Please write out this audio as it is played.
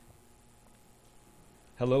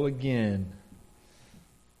Hello again.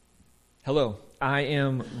 Hello. I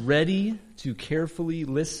am ready to carefully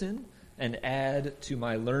listen and add to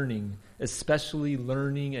my learning, especially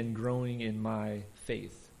learning and growing in my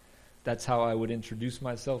faith. That's how I would introduce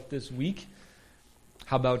myself this week.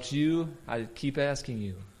 How about you? I keep asking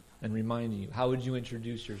you and reminding you, how would you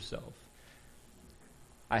introduce yourself?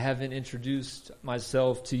 I haven't introduced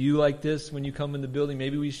myself to you like this when you come in the building.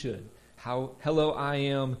 Maybe we should. Hello, I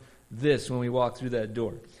am this when we walk through that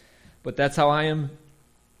door. But that's how I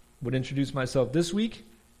would introduce myself this week.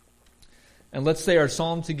 And let's say our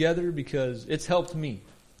psalm together because it's helped me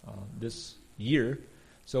this year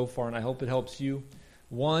so far, and I hope it helps you.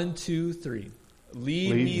 1, 2, 3.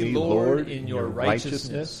 Lead me, Lord, in your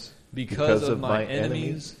righteousness because of my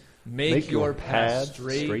enemies. Make your path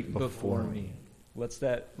straight before me. Let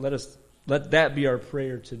that be our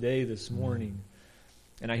prayer today, this morning.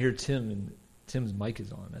 And I hear Tim, and Tim's mic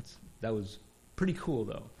is on. That was pretty cool,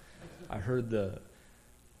 though. I heard the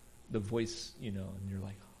voice, and you're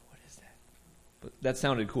like, oh, what is that? But that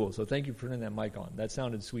sounded cool, so thank you for turning that mic on. That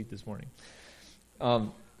sounded sweet this morning.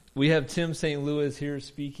 We have Tim St. Louis here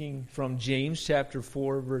speaking from James chapter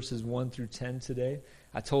 4, verses 1 through 10 today.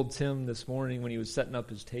 I told Tim this morning when he was setting up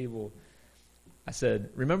his table, I said,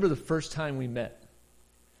 remember the first time we met?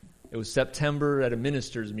 It was September at a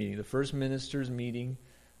ministers' meeting, the first ministers' meeting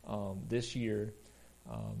this year.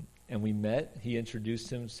 And we met. He introduced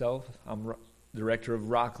himself. I'm director of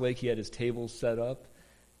Rock Lake. He had his table set up.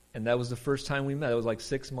 And that was the first time we met. It was like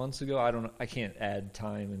 6 months ago. I can't add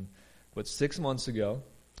time, but 6 months ago.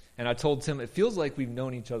 And I told Tim, it feels like we've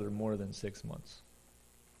known each other more than 6 months.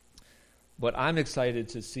 But I'm excited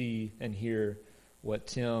to see and hear what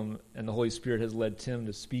Tim and the Holy Spirit has led Tim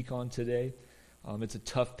to speak on today. It's a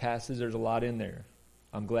tough passage. There's a lot in there.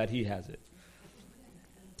 I'm glad he has it.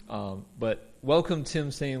 But welcome,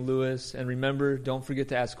 Tim St. Louis. And remember, don't forget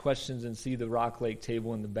to ask questions and see the Rock Lake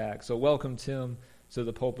table in the back. So welcome, Tim, to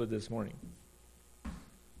the pulpit this morning.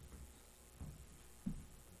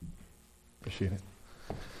 Appreciate it.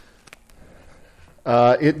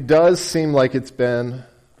 It does seem like it's been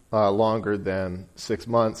longer than 6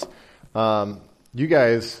 months. You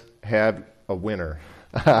guys had a winner.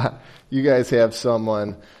 You guys have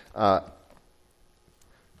someone.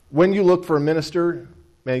 When you look for a minister,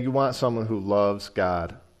 man, you want someone who loves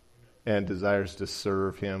God and desires to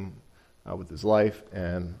serve Him with his life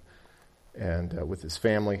and with his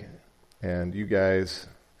family. And you guys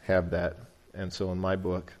have that. And so in my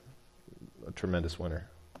book, a tremendous winner.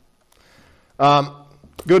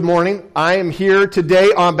 Good morning. I am here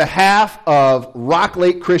today on behalf of Rock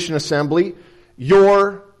Lake Christian Assembly,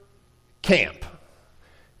 your camp.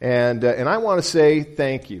 And I want to say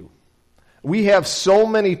thank you. We have so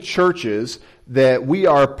many churches that we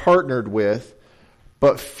are partnered with,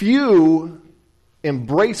 but few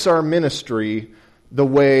embrace our ministry the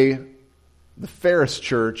way the Ferris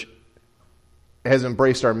Church has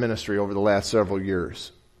embraced our ministry over the last several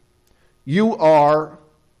years. You are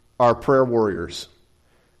our prayer warriors.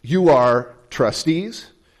 You are trustees.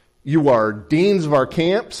 You are deans of our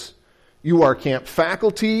camps. You are camp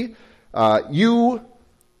faculty. You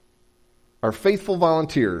are faithful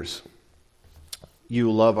volunteers. You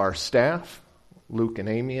love our staff, Luke and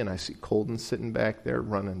Amy, and I see Colden sitting back there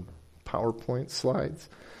running PowerPoint slides.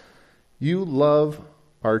 You love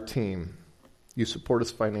our team. You support us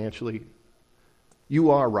financially.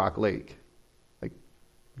 You are Rock Lake.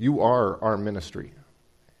 You are our ministry.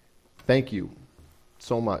 Thank you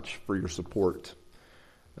so much for your support.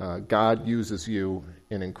 God uses you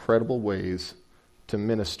in incredible ways to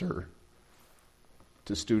minister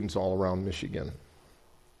to students all around Michigan.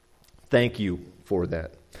 Thank you for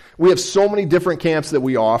that. We have so many different camps that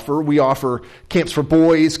we offer. We offer camps for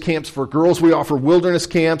boys, camps for girls. We offer wilderness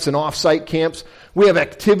camps and off-site camps. We have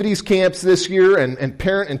activities camps this year and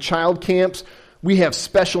parent and child camps. We have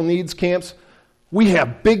special needs camps. We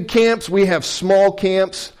have big camps. We have small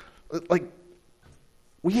camps.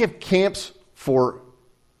 We have camps for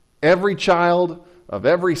every child, of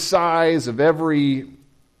every size, of every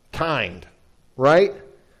kind, right?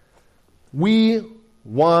 We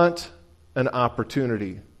want an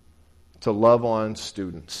opportunity to love on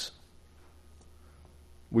students.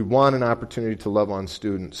 We want an opportunity to love on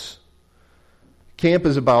students. Camp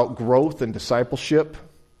is about growth and discipleship.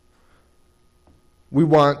 We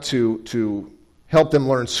want to help them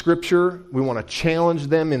learn Scripture. We want to challenge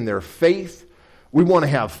them in their faith. We want to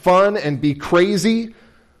have fun and be crazy.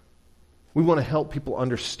 We want to help people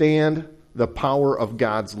understand the power of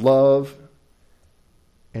God's love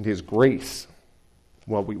and His grace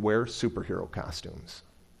while we wear superhero costumes,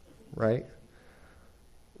 right?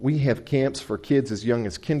 We have camps for kids as young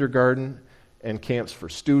as kindergarten and camps for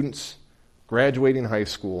students graduating high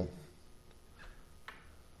school.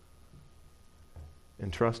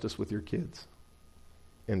 Entrust us with your kids.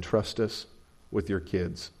 Entrust us with your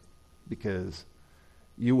kids, because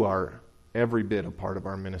you are every bit a part of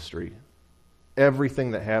our ministry.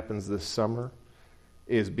 Everything that happens this summer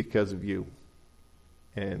is because of you.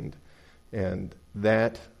 And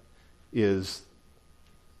that's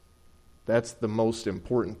the most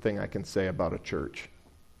important thing I can say about a church.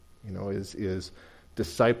 Is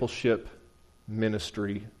discipleship,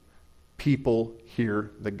 ministry, people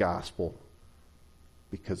hear the gospel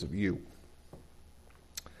because of you.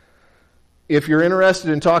 If you're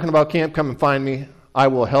interested in talking about camp, come and find me. I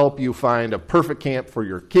will help you find a perfect camp for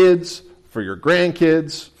your kids, for your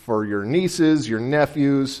grandkids, for your nieces, your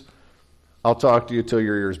nephews. I'll talk to you till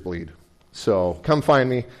your ears bleed. So come find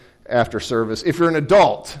me after service. If you're an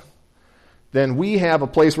adult, then we have a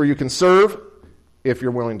place where you can serve if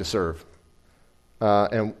you're willing to serve.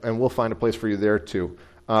 And we'll find a place for you there too.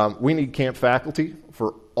 We need camp faculty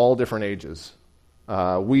for all different ages.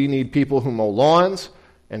 We need people who mow lawns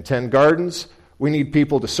and tend gardens. We need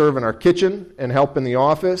people to serve in our kitchen and help in the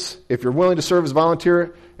office. If you're willing to serve as a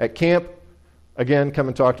volunteer at camp, again, come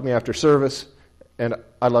and talk to me after service, and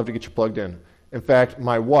I'd love to get you plugged in. In fact,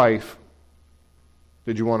 my wife,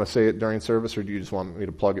 did you want to say it during service, or do you just want me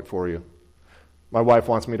to plug it for you? My wife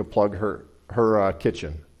wants me to plug her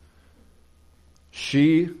kitchen.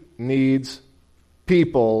 She needs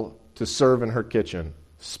people to serve in her kitchen,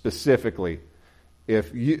 specifically.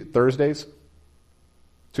 Thursdays?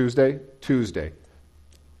 Tuesday.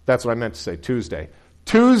 That's what I meant to say, Tuesday.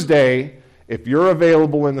 Tuesday, if you're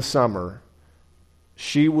available in the summer,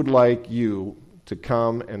 she would like you to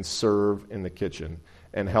come and serve in the kitchen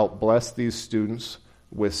and help bless these students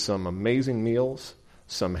with some amazing meals,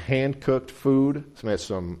 some hand-cooked food,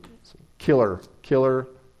 some killer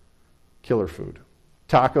food.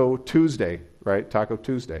 Taco Tuesday, right? Taco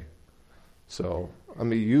Tuesday. So,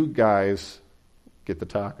 you guys get the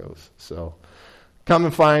tacos. So, come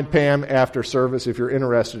and find Pam after service if you're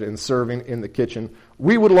interested in serving in the kitchen.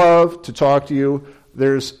 We would love to talk to you.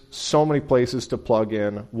 There's so many places to plug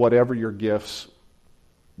in. Whatever your gifts,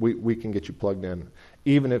 we can get you plugged in.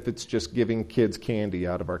 Even if it's just giving kids candy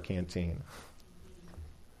out of our canteen.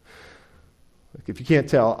 If you can't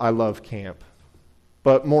tell, I love camp.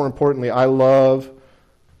 But more importantly, I love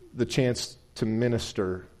the chance to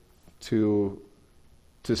minister, to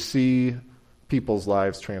see people's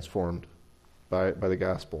lives transformed by the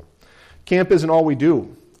gospel. Camp isn't all we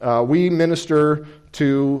do. We minister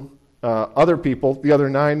to other people the other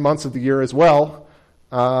 9 months of the year as well.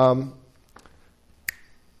 Dang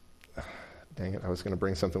it, I was going to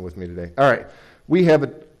bring something with me today. All right, we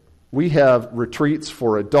have retreats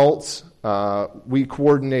for adults. We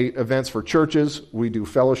coordinate events for churches. We do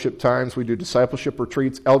fellowship times. We do discipleship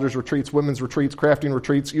retreats, elders retreats, women's retreats, crafting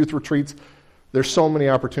retreats, youth retreats. There's so many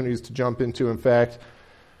opportunities to jump into. In fact,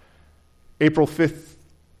 April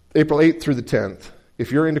 8th through the 10th.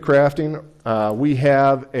 If you're into crafting, we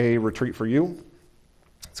have a retreat for you.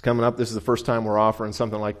 It's coming up. This is the first time we're offering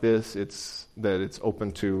something like this. It's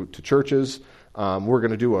open to churches. We're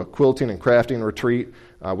going to do a quilting and crafting retreat.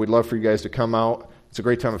 We'd love for you guys to come out. It's a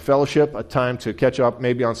great time of fellowship, a time to catch up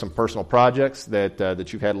maybe on some personal projects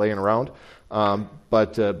that you've had laying around,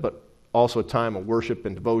 but also a time of worship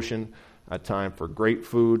and devotion, a time for great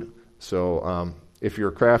food. So if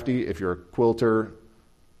you're crafty, if you're a quilter,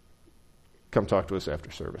 come talk to us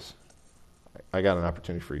after service. I got an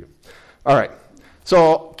opportunity for you. All right.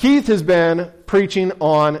 So Keith has been preaching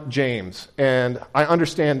on James, and I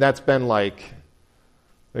understand that's been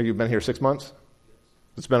you've been here 6 months?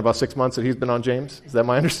 It's been about 6 months that he's been on James? Is that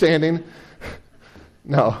my understanding?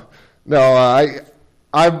 No.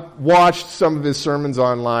 I've watched some of his sermons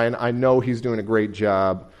online. I know he's doing a great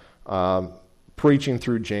job preaching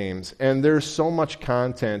through James, and there's so much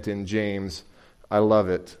content in James. I love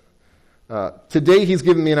it. Today he's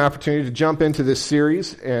given me an opportunity to jump into this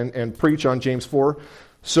series and preach on James 4.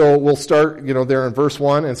 So we'll start, there in verse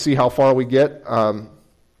 1 and see how far we get.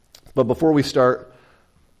 But before we start,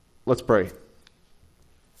 let's pray.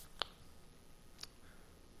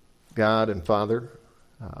 God and Father,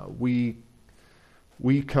 we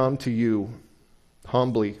come to you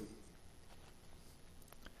humbly,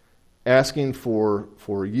 asking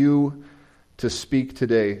for you to speak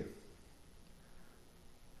today.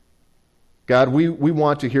 God, we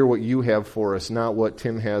want to hear what you have for us, not what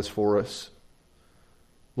Tim has for us.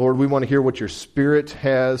 Lord, we want to hear what your Spirit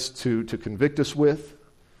has to convict us with.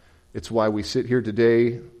 It's why we sit here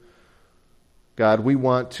today. God, we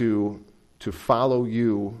want to follow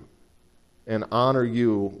you and honor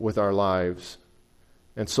you with our lives.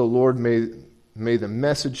 And so, Lord, may the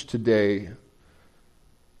message today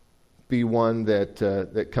be one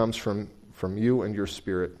that comes from you and your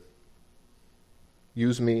Spirit.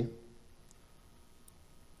 Use me,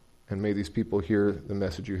 and may these people hear the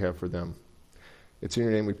message you have for them. It's in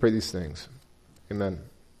your name we pray these things. Amen.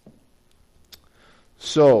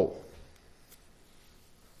 So,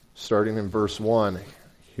 starting in verse 1,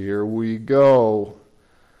 here we go.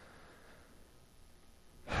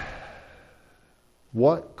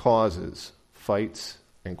 What causes fights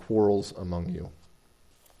and quarrels among you?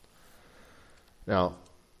 Now,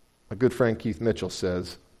 my good friend Keith Mitchell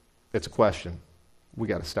says, it's a question. We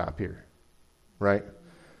got to stop here, right?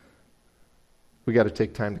 We got to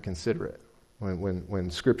take time to consider it. When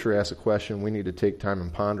Scripture asks a question, we need to take time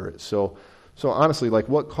and ponder it. So honestly, like,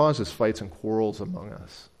 what causes fights and quarrels among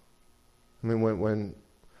us? I mean,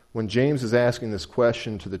 when James is asking this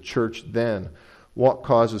question to the church then, what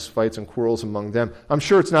causes fights and quarrels among them? I'm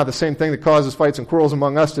sure it's not the same thing that causes fights and quarrels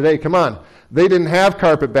among us today. Come on. They didn't have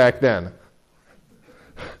carpet back then.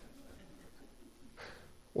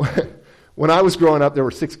 When I was growing up, there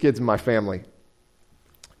were 6 kids in my family.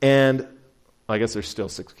 And I guess there's still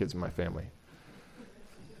 6 kids in my family.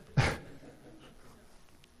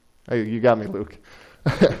 Hey, you got me, Luke.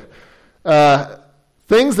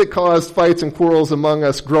 Things that caused fights and quarrels among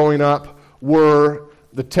us growing up were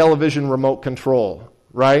the television remote control,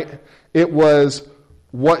 right? It was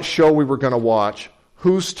what show we were going to watch,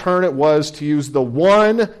 whose turn it was to use the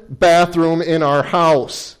one bathroom in our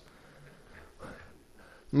house.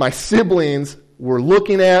 My siblings were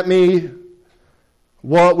looking at me,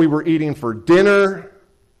 what we were eating for dinner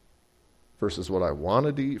versus what I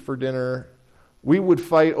wanted to eat for dinner. We would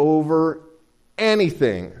fight over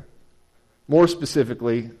anything. More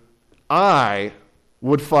specifically, I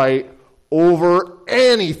would fight over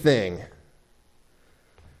anything.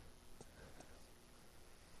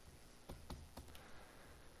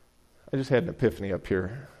 I just had an epiphany up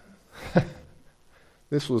here.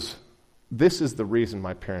 This is the reason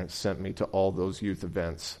my parents sent me to all those youth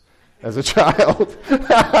events as a child.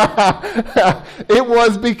 It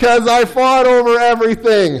was because I fought over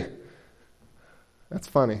everything. That's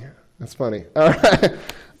funny. All right.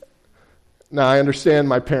 Now, I understand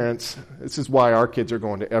my parents. This is why our kids are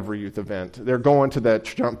going to every youth event. They're going to the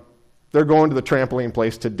trampoline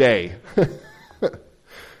place today.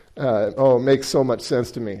 It makes so much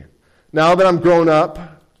sense to me. Now that I'm grown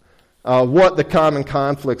up, what the common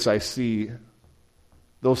conflicts I see,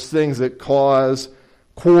 those things that cause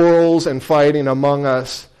quarrels and fighting among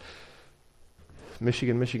us.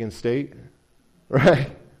 Michigan State,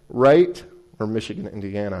 right? Or Michigan,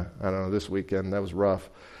 Indiana. I don't know, this weekend, that was rough.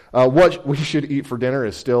 What we should eat for dinner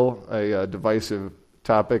is still a divisive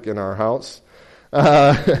topic in our house.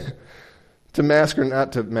 To mask or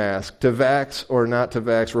not to mask, to vax or not to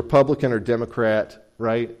vax, Republican or Democrat,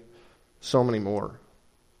 right? So many more.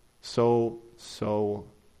 So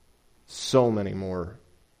many more.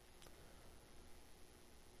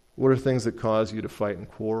 What are things that cause you to fight and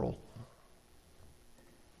quarrel?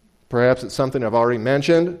 Perhaps it's something I've already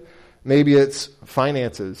mentioned. Maybe it's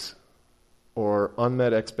finances or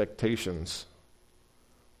unmet expectations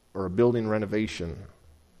or a building renovation.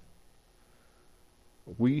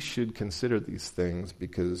 We should consider these things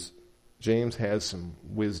because James has some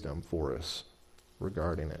wisdom for us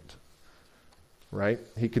regarding it. Right?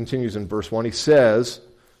 He continues in verse 1. He says,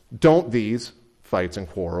 don't these fights and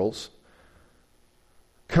quarrels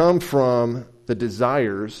come from the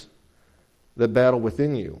desires that battle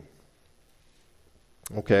within you?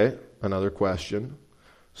 Okay, another question.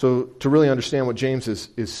 So to really understand what James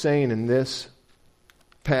is saying in this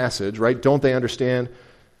passage, right? Don't they understand,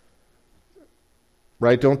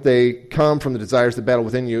 right? Don't they come from the desires that battle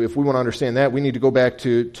within you? If we want to understand that, we need to go back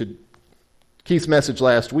to Keith's message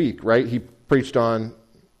last week, right? He preached on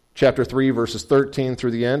chapter 3, verses 13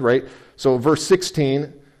 through the end, right? So verse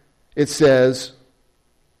 16, it says,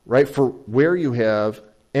 right, for where you have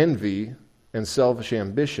envy and selfish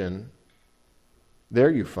ambition, there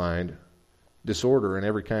you find disorder and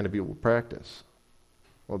every kind of evil practice.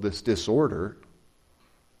 Well, this disorder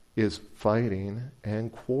is fighting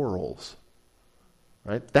and quarrels.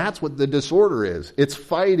 Right? That's what the disorder is. It's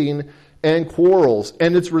fighting and quarrels,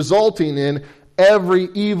 and it's resulting in every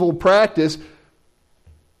evil practice.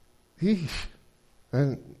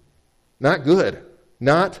 Not good.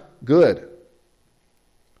 Not good.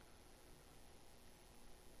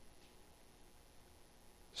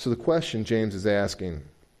 So the question James is asking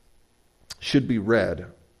should be read.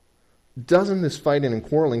 Doesn't this fighting and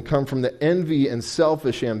quarreling come from the envy and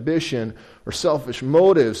selfish ambition or selfish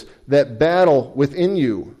motives that battle within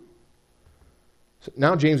you? So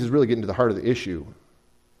now James is really getting to the heart of the issue.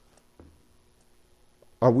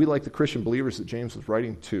 Are we like the Christian believers that James was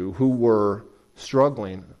writing to, who were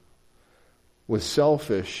struggling with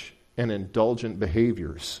selfish and indulgent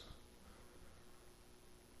behaviors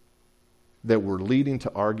that were leading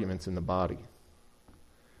to arguments in the body?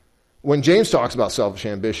 When James talks about selfish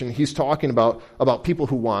ambition, he's talking about people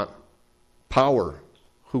who want power,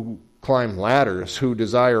 who climb ladders, who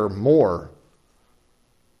desire more.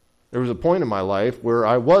 There was a point in my life where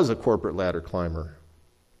I was a corporate ladder climber,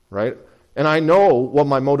 right? And I know what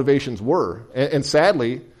my motivations were. And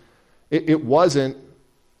sadly, it wasn't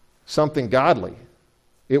something godly.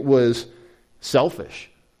 It was selfish.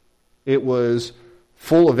 It was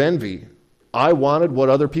full of envy. I wanted what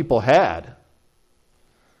other people had.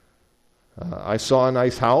 I saw a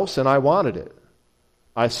nice house and I wanted it.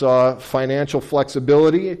 I saw financial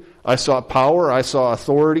flexibility. I saw power. I saw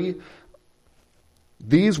authority.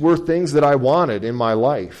 These were things that I wanted in my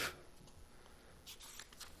life.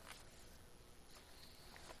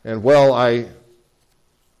 And well, I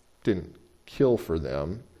didn't kill for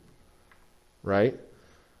them, right?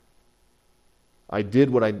 I did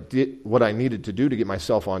what I needed to do to get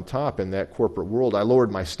myself on top in that corporate world. I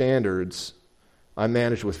lowered my standards. I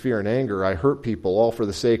managed with fear and anger. I hurt people, all for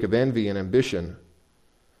the sake of envy and ambition.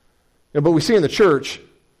 But we see in the church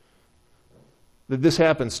that this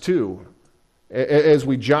happens too, as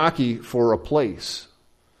we jockey for a place,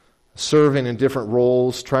 serving in different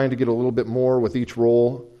roles, trying to get a little bit more with each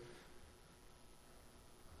role.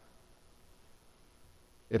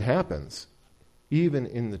 It happens, even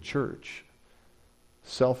in the church.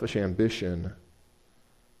 Selfish ambition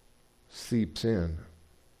seeps in.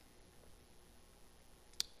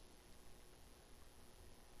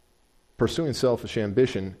 Pursuing selfish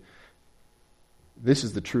ambition, this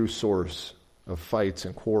is the true source of fights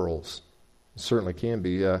and quarrels. It certainly can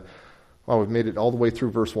be. We've made it all the way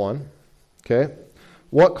through verse 1. Okay?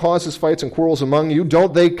 What causes fights and quarrels among you?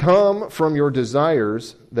 Don't they come from your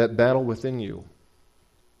desires that battle within you?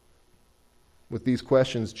 With these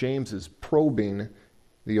questions, James is probing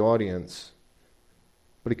the audience.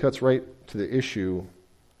 But he cuts right to the issue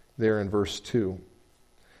there in verse 2.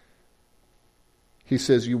 He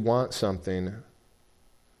says, you want something,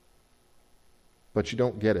 but you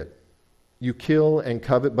don't get it. You kill and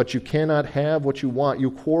covet, but you cannot have what you want.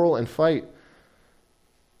 You quarrel and fight.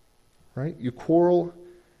 Right? You quarrel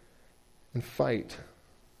and fight.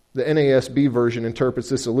 The NASB version interprets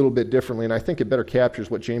this a little bit differently, and I think it better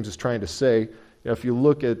captures what James is trying to say. If you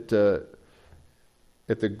look at the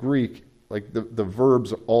Greek, like the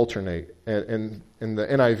verbs alternate, and the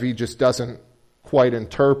NIV just doesn't quite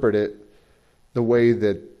interpret it the way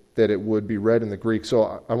that it would be read in the Greek.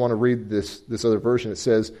 So I want to read this other version. It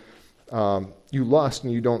says, you lust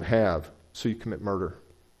and you don't have, so you commit murder.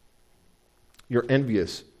 You're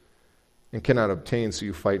envious and cannot obtain, so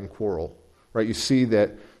you fight and quarrel. Right? You see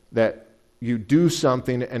that you do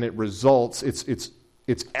something and it results, it's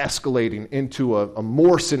escalating into a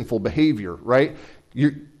more sinful behavior, right?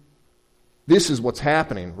 This is what's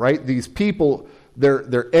happening, right? These people,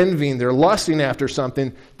 they're envying, they're lusting after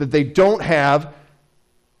something that they don't have,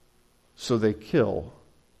 so they kill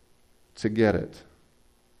to get it.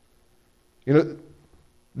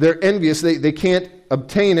 They're envious, they can't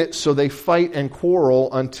obtain it, so they fight and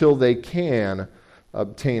quarrel until they can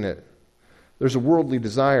obtain it. There's a worldly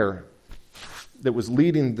desire that was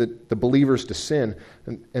leading the believers to sin.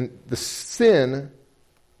 And the sin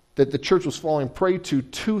that the church was falling prey to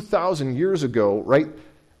 2,000 years ago, right?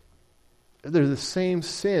 They're the same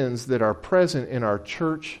sins that are present in our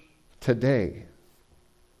church today.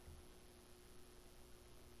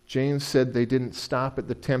 James said they didn't stop at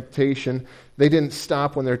the temptation. They didn't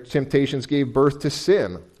stop when their temptations gave birth to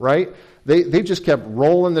sin, right? They just kept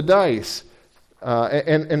rolling the dice.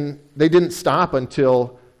 And they didn't stop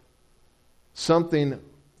until something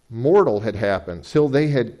mortal had happened, till they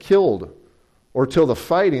had killed, or till the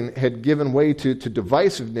fighting had given way to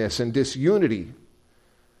divisiveness and disunity.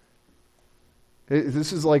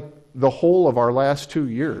 This is like the whole of our last 2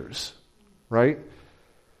 years, right?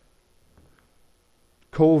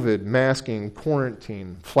 COVID, masking,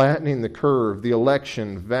 quarantine, flattening the curve, the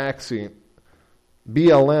election, vaccine,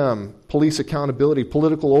 BLM, police accountability,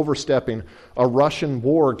 political overstepping, a Russian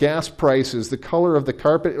war, gas prices, the color of the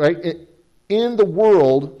carpet, right? In the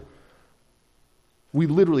world, we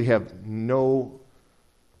literally have no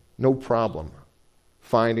problem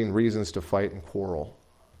finding reasons to fight and quarrel.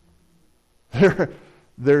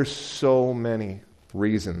 There's so many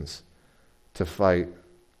reasons to fight,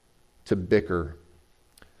 to bicker.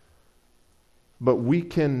 But we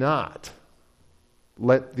cannot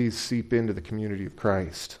let these seep into the community of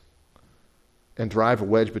Christ and drive a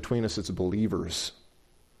wedge between us as believers.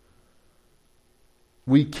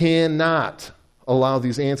 We cannot allow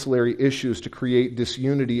these ancillary issues to create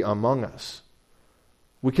disunity among us.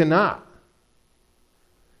 We cannot.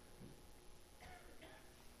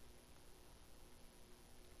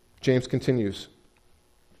 James continues.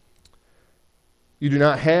 You do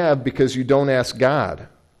not have because you don't ask God.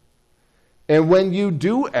 And when you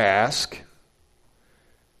do ask,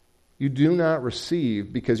 you do not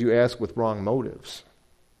receive because you ask with wrong motives,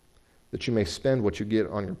 that you may spend what you get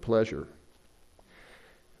on your pleasure.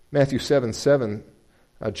 Matthew 7:7,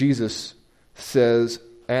 Jesus says,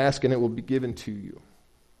 ask and it will be given to you.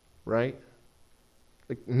 Right?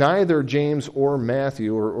 Like neither James or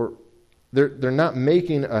Matthew, or they're not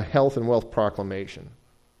making a health and wealth proclamation.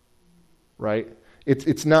 Right?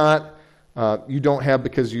 It's not, you don't have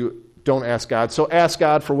because you don't ask God. So ask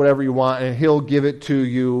God for whatever you want and He'll give it to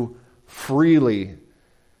you freely.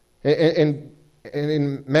 And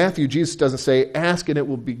in Matthew, Jesus doesn't say, ask and it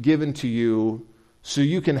will be given to you so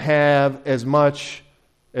you can have as much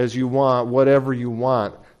as you want, whatever you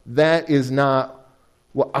want. That is not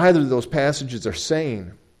what either of those passages are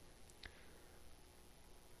saying.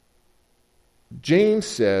 James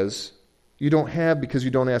says, you don't have because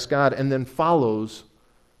you don't ask God, and then follows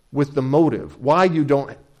with the motive. Why you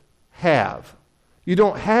don't have. You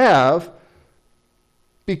don't have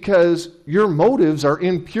because your motives are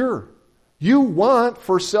impure. You want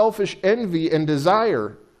for selfish envy and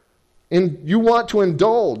desire. And you want to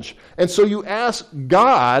indulge. And so you ask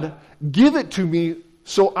God, give it to me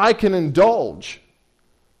so I can indulge.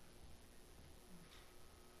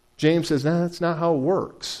 James says, no, that's not how it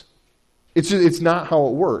works. It's not how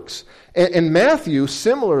it works. And Matthew,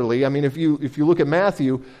 similarly, I mean, if you look at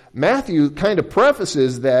Matthew kind of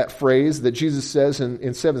prefaces that phrase that Jesus says in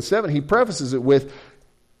 7:7. He prefaces it with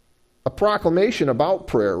a proclamation about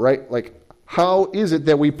prayer, right? Like, how is it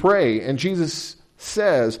that we pray? And Jesus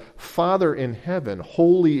says, Father in heaven,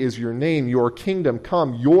 holy is your name, your kingdom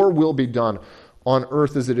come, your will be done on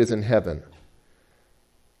earth as it is in heaven.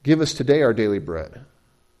 Give us today our daily bread.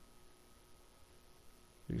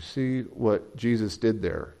 You see what Jesus did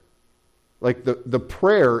there? Like the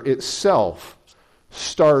prayer itself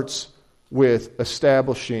starts with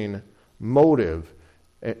establishing motive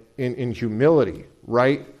in humility,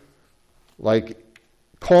 right? Like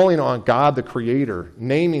calling on God the Creator,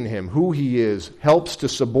 naming Him, who He is, helps to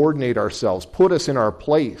subordinate ourselves, put us in our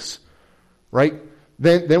place, right?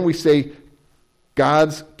 Then we say,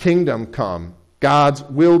 God's kingdom come, God's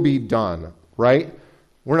will be done, right?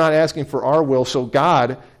 We're not asking for our will, so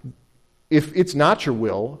God, if it's not your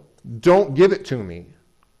will, don't give it to me,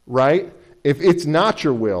 right? If it's not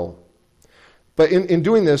your will. But in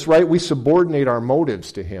doing this, right, we subordinate our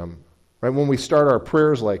motives to Him, right? When we start our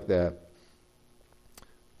prayers like that.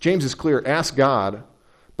 James is clear, ask God,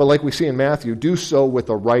 but like we see in Matthew, do so with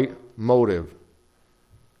a right motive.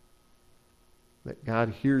 That God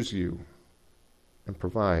hears you and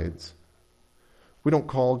provides. We don't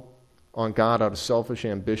call on God out of selfish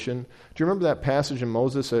ambition. Do you remember that passage in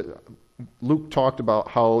Moses? Luke talked about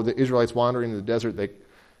how the Israelites wandering in the desert,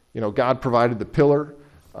 God provided the pillar.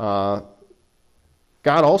 God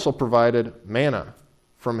also provided manna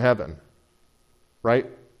from heaven, right?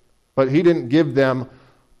 But He didn't give them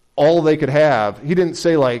all they could have. He didn't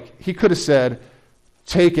say, He could have said,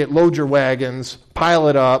 take it, load your wagons, pile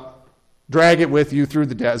it up, drag it with you through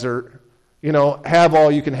the desert, have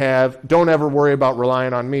all you can have. Don't ever worry about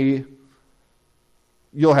relying on me.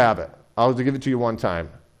 You'll have it. I'll give it to you one time.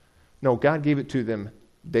 No, God gave it to them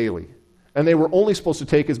daily. And they were only supposed to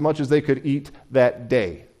take as much as they could eat that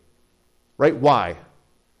day. Right? Why?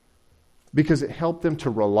 Because it helped them to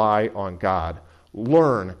rely on God.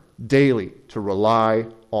 Learn daily to rely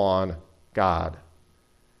on God.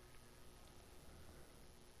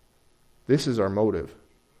 This is our motive.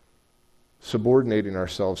 Subordinating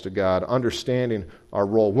ourselves to God, understanding our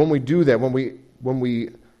role. When we do that, when we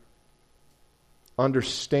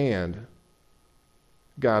understand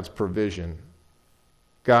God's provision,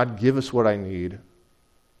 God, give us what I need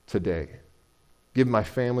today. Give my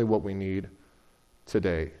family what we need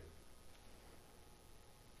today.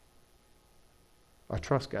 I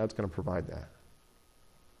trust God's going to provide that.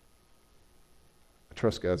 I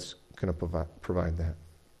trust God's going to provide that.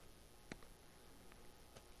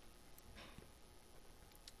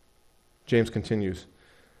 James continues.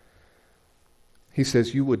 He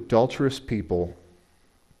says, you adulterous people,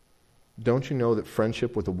 don't you know that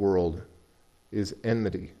friendship with the world is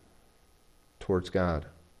enmity towards God?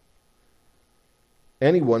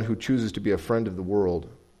 Anyone who chooses to be a friend of the world,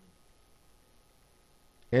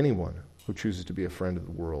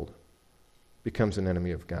 becomes an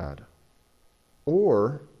enemy of God.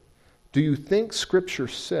 Or do you think Scripture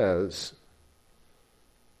says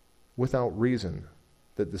without reason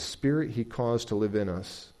that the Spirit he caused to live in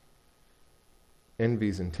us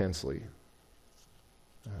envies intensely.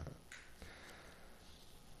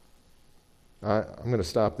 I'm going to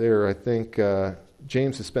stop there. I think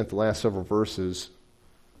James has spent the last several verses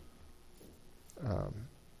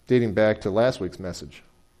dating back to last week's message,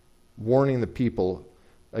 warning the people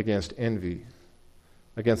against envy,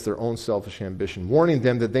 against their own selfish ambition, warning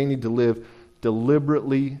them that they need to live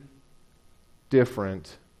deliberately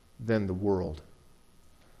different than the world.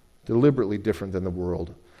 Deliberately different than the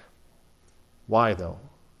world. Why, though?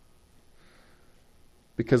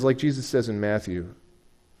 Because like Jesus says in Matthew,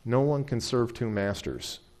 no one can serve two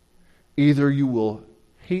masters. Either you will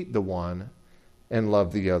hate the one and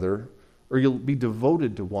love the other, or you'll be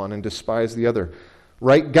devoted to one and despise the other.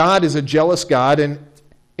 Right? God is a jealous God, and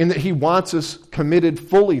in that he wants us committed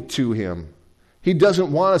fully to him. He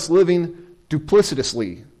doesn't want us living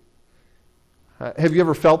duplicitously. Have you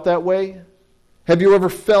ever felt that way? Have you ever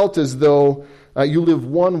felt as though you live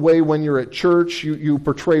one way when you're at church, you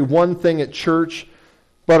portray one thing at church,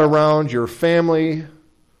 but around your family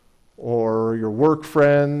or your work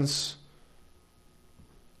friends,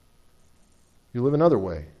 you live another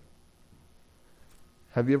way?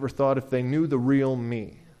 Have you ever thought, if they knew the real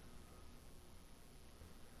me?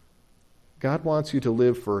 God wants you to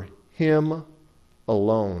live for him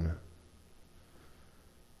alone.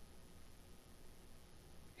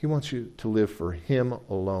 He wants you to live for him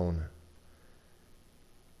alone.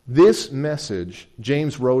 This message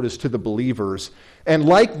James wrote is to the believers, and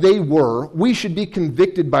like they were, we should be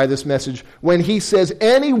convicted by this message when he says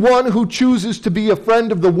anyone who chooses to be a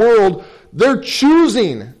friend of the world, they're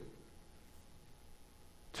choosing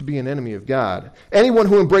to be an enemy of God. Anyone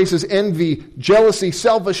who embraces envy, jealousy,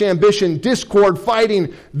 selfish ambition, discord,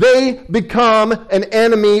 fighting, they become an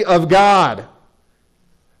enemy of God.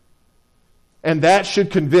 And that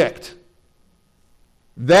should convict.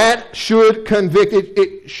 That should convict.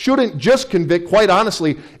 It shouldn't just convict, quite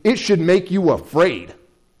honestly, it should make you afraid.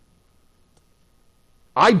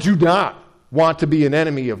 I do not want to be an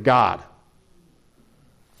enemy of God.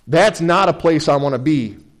 That's not a place I want to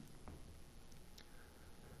be.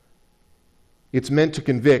 It's meant to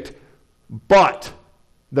convict, but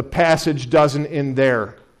the passage doesn't end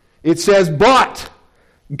there. It says, but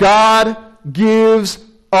God gives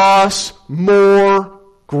us more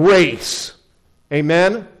grace.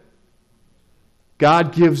 Amen?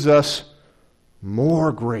 God gives us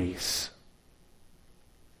more grace.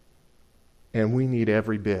 And we need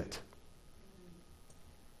every bit.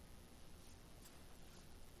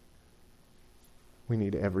 We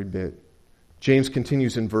need every bit. James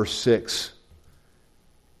continues in verse 6.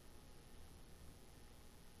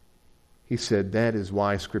 He said, that is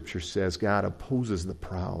why Scripture says God opposes the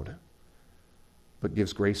proud, but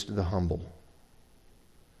gives grace to the humble.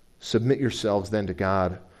 Submit yourselves then to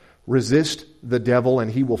God. Resist the devil, and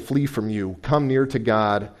he will flee from you. Come near to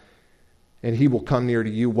God, and he will come near to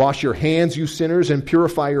you. Wash your hands, you sinners, and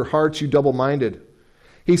purify your hearts, you double-minded.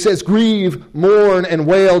 He says, grieve, mourn, and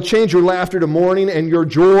wail. Change your laughter to mourning and your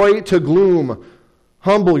joy to gloom.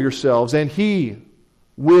 Humble yourselves, and he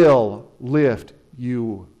will lift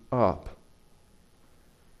you up.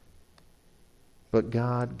 But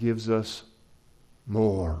God gives us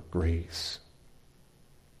more grace.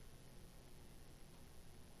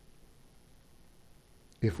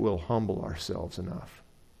 If we'll humble ourselves enough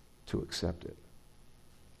to accept it.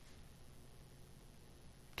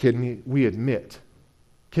 Can we admit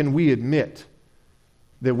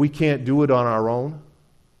that we can't do it on our own?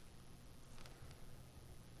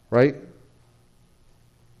 Right?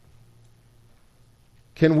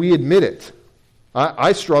 Can we admit it?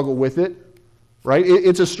 I struggle with it. Right?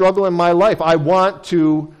 It's a struggle in my life. I want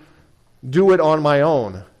to do it on my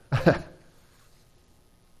own.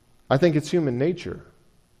 I think it's human nature.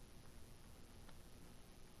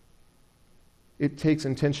 It takes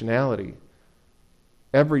intentionality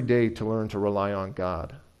every day to learn to rely on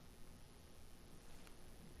God.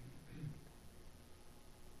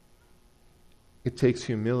 It takes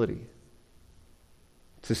humility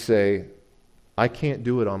to say, I can't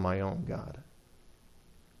do it on my own, God.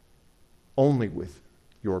 Only with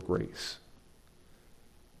your grace.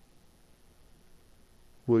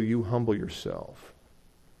 Will you humble yourself?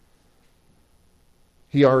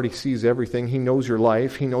 He already sees everything. He knows your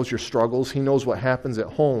life. He knows your struggles. He knows what happens at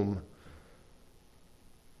home.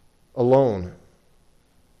 Alone.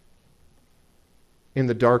 In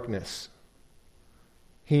the darkness.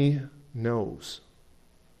 He knows.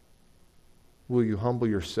 Will you humble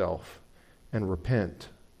yourself and repent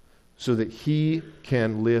so that he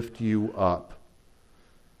can lift you up?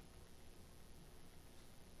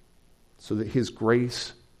 So that his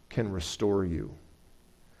grace can restore you.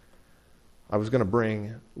 I was going to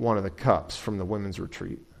bring one of the cups from the women's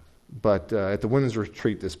retreat, but at the women's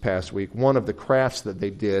retreat this past week, one of the crafts that they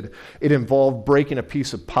did, it involved breaking a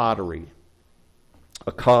piece of pottery,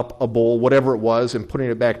 a cup, a bowl, whatever it was, and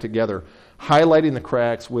putting it back together, highlighting the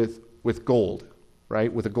cracks with gold,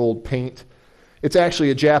 right, with a gold paint. It's actually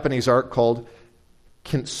a Japanese art called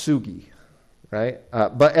kintsugi, right?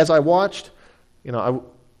 But as I watched,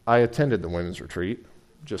 I attended the women's retreat,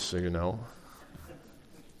 just so you know.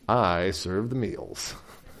 I served the meals.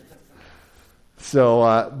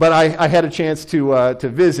 So, but I had a chance to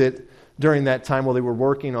visit during that time while they were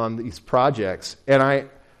working on these projects, and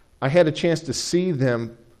I had a chance to see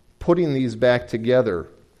them putting these back together.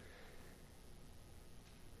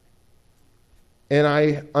 And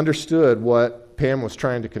I understood what Pam was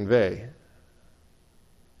trying to convey.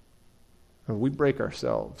 We break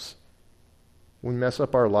ourselves. We mess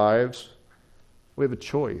up our lives. We have a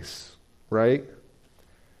choice, right?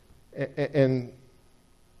 And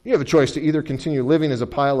you have a choice to either continue living as a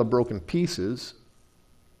pile of broken pieces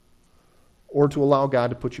or to allow God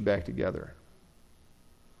to put you back together.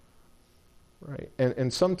 Right?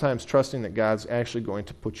 And sometimes trusting that God's actually going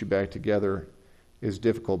to put you back together is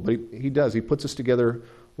difficult, but he does. He puts us together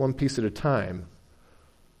one piece at a time.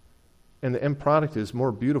 And the end product is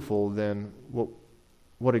more beautiful than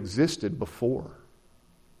what existed before.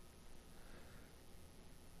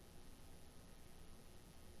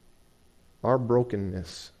 Our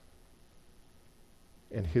brokenness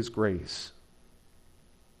and His grace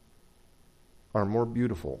are more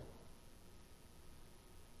beautiful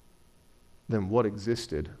than what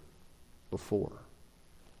existed before.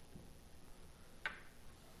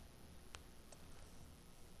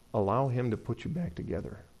 Allow Him to put you back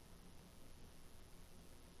together.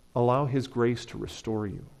 Allow His grace to restore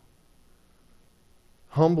you.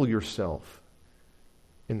 Humble yourself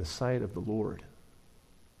in the sight of the Lord,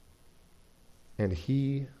 and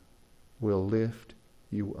He will lift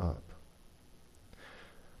you up.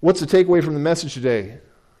 What's the takeaway from the message today?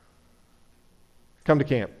 Come to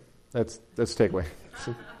camp. That's the takeaway.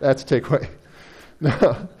 That's the takeaway.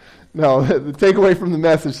 No, the takeaway from the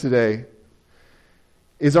message today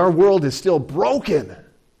is our world is still broken.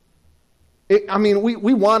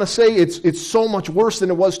 We want to say it's so much worse than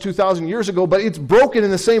it was 2,000 years ago, but it's broken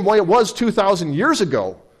in the same way it was 2,000 years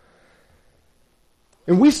ago.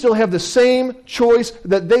 And we still have the same choice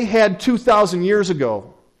that they had 2,000 years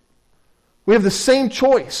ago. We have the same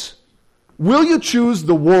choice. Will you choose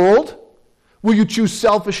the world? Will you choose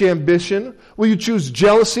selfish ambition? Will you choose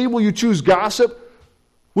jealousy? Will you choose gossip?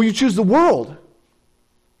 Will you choose the world?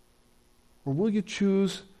 Or will you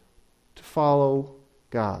choose to follow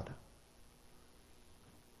God?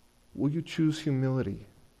 Will you choose humility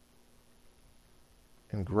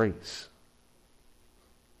and grace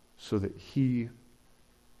so that He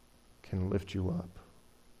can lift you up?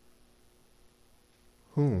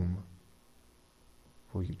 Whom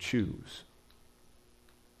will you choose?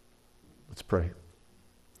 Let's pray.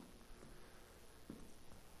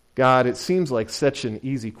 God, it seems like such an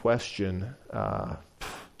easy question.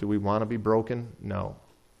 Do we want to be broken? No.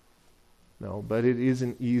 No, but it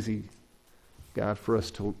isn't easy, God, for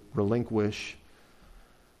us to relinquish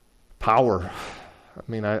power.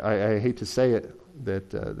 I hate to say it,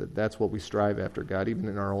 that's what we strive after, God, even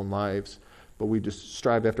in our own lives. But we just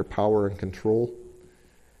strive after power and control.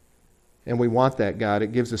 And we want that, God.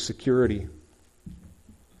 It gives us security.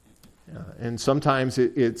 And sometimes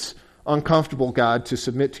it's uncomfortable, God, to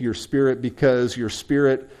submit to your Spirit because your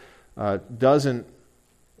Spirit doesn't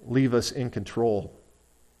leave us in control.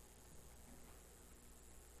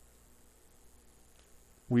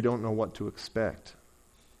 We don't know what to expect.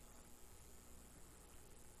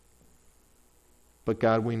 But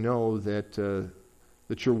God, we know that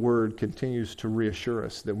your word continues to reassure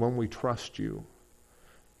us that when we trust you,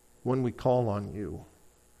 when we call on you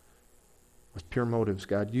with pure motives,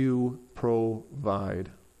 God, you provide.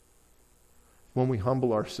 When we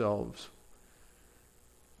humble ourselves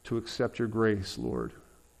to accept your grace, Lord,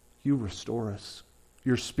 you restore us.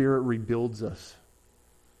 Your Spirit rebuilds us.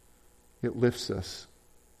 It lifts us.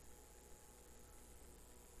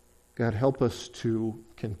 God, help us to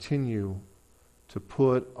continue to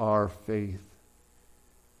put our faith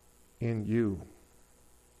in you.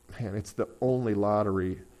 Man, it's the only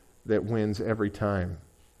lottery that wins every time.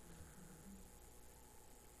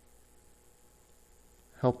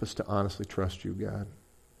 Help us to honestly trust you, God,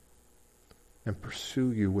 and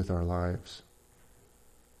pursue you with our lives.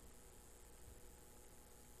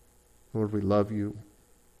 Lord, we love you.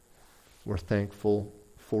 We're thankful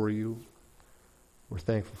for you. We're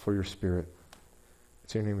thankful for your Spirit.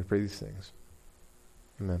 It's in your name we pray these things.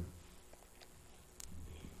 Amen.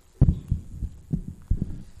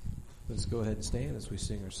 Let's go ahead and stand as we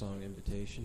sing our song, Invitation.